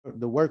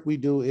the work we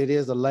do, it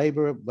is a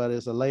labor, but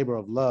it's a labor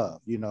of love,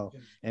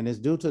 and it's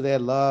due to their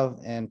love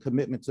and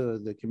commitment to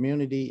the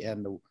community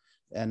and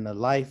the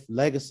life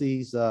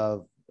legacies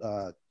of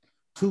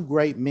two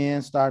great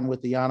men, starting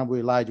with the Honorable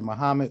Elijah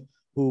Muhammad,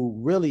 who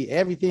really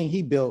everything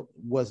he built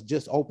was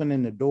just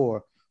opening the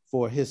door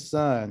for his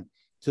son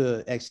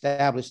to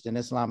establish an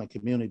Islamic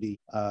community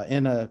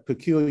in a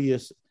peculiar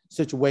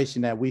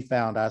situation that we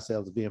found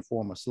ourselves being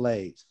former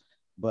slaves,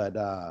 but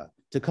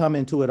to come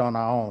into it on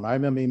our own. I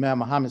remember Imam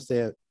Muhammad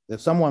said, if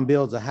someone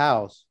builds a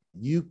house,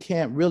 you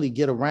can't really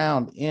get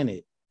around in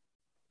it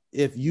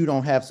if you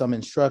don't have some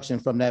instruction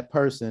from that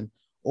person,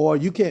 or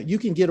you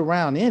can get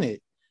around in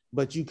it,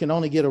 but you can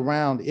only get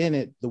around in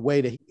it the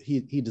way that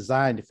he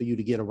designed it for you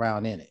to get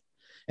around in it.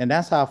 And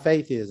that's how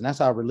faith is, and that's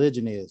how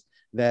religion is,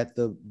 that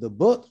the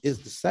book is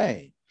the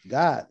same.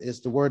 God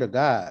is the word of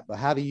God, but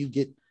how do you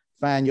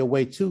find your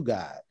way to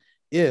God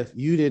if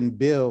you didn't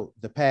build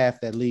the path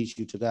that leads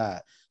you to God?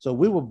 So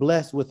we were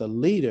blessed with a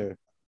leader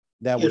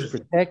that was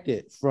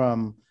protected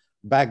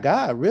by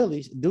God,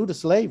 really, due to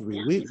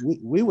slavery.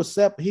 We were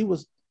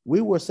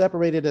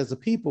separated as a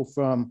people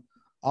from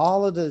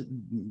all of the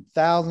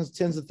thousands,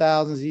 tens of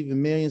thousands,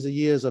 even millions of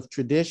years of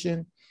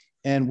tradition,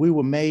 and we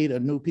were made a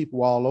new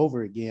people all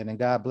over again. And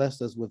God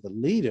blessed us with a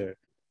leader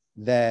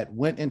that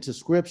went into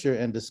scripture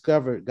and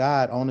discovered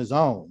God on his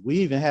own. We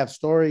even have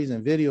stories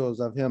and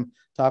videos of him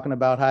talking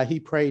about how he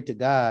prayed to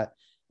God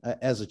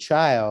as a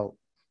child,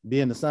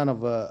 being the son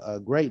of a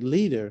great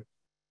leader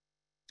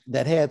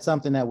that had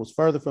something that was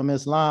further from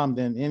Islam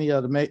than any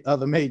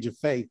other major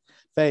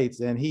faiths.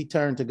 And he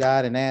turned to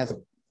God and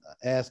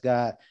asked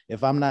God,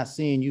 if I'm not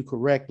seeing you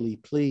correctly,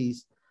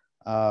 please,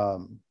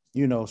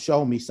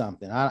 show me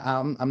something.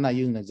 I'm not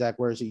using the exact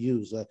words he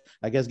used.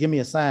 I guess, give me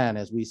a sign,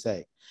 as we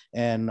say.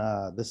 And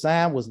the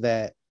sign was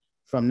that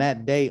from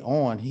that day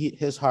on,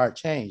 his heart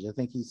changed. I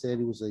think he said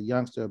he was a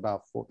youngster,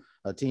 about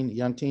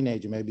young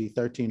teenager, maybe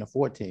 13 or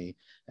 14,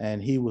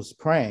 and he was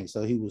praying.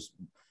 So he was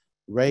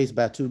raised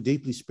by two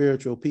deeply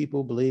spiritual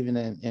people, believing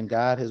in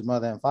God, his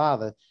mother and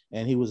father,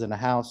 and he was in the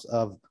house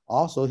of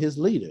also his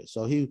leader.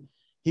 So he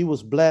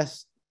was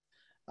blessed.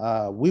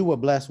 We were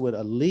blessed with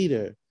a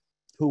leader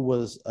who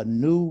was a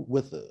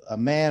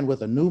man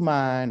with a new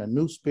mind, a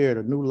new spirit,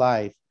 a new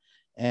life,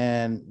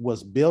 and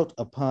was built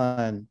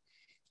upon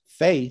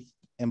faith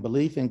and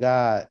belief in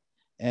God,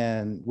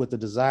 and with the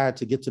desire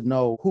to get to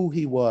know who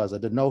he was, or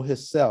to know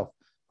himself,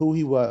 who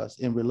he was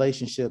in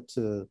relationship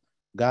to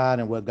God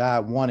and what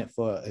God wanted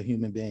for a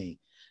human being.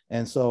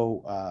 And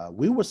so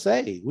we were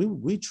saved.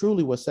 We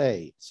truly were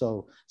saved.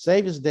 So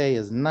Savior's Day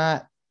is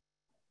not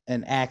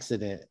an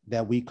accident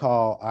that we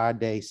call our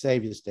day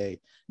Savior's Day,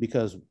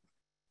 because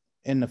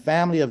in the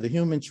family of the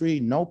human tree,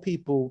 no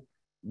people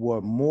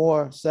were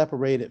more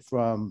separated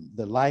from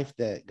the life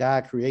that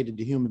God created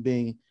the human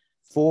being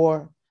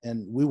for.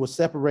 And we were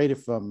separated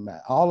from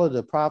all of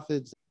the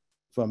prophets,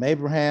 from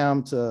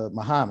Abraham to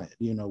Muhammad.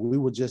 We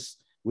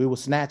were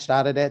snatched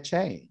out of that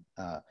chain.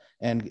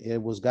 And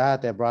it was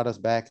God that brought us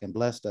back and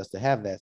blessed us to have that.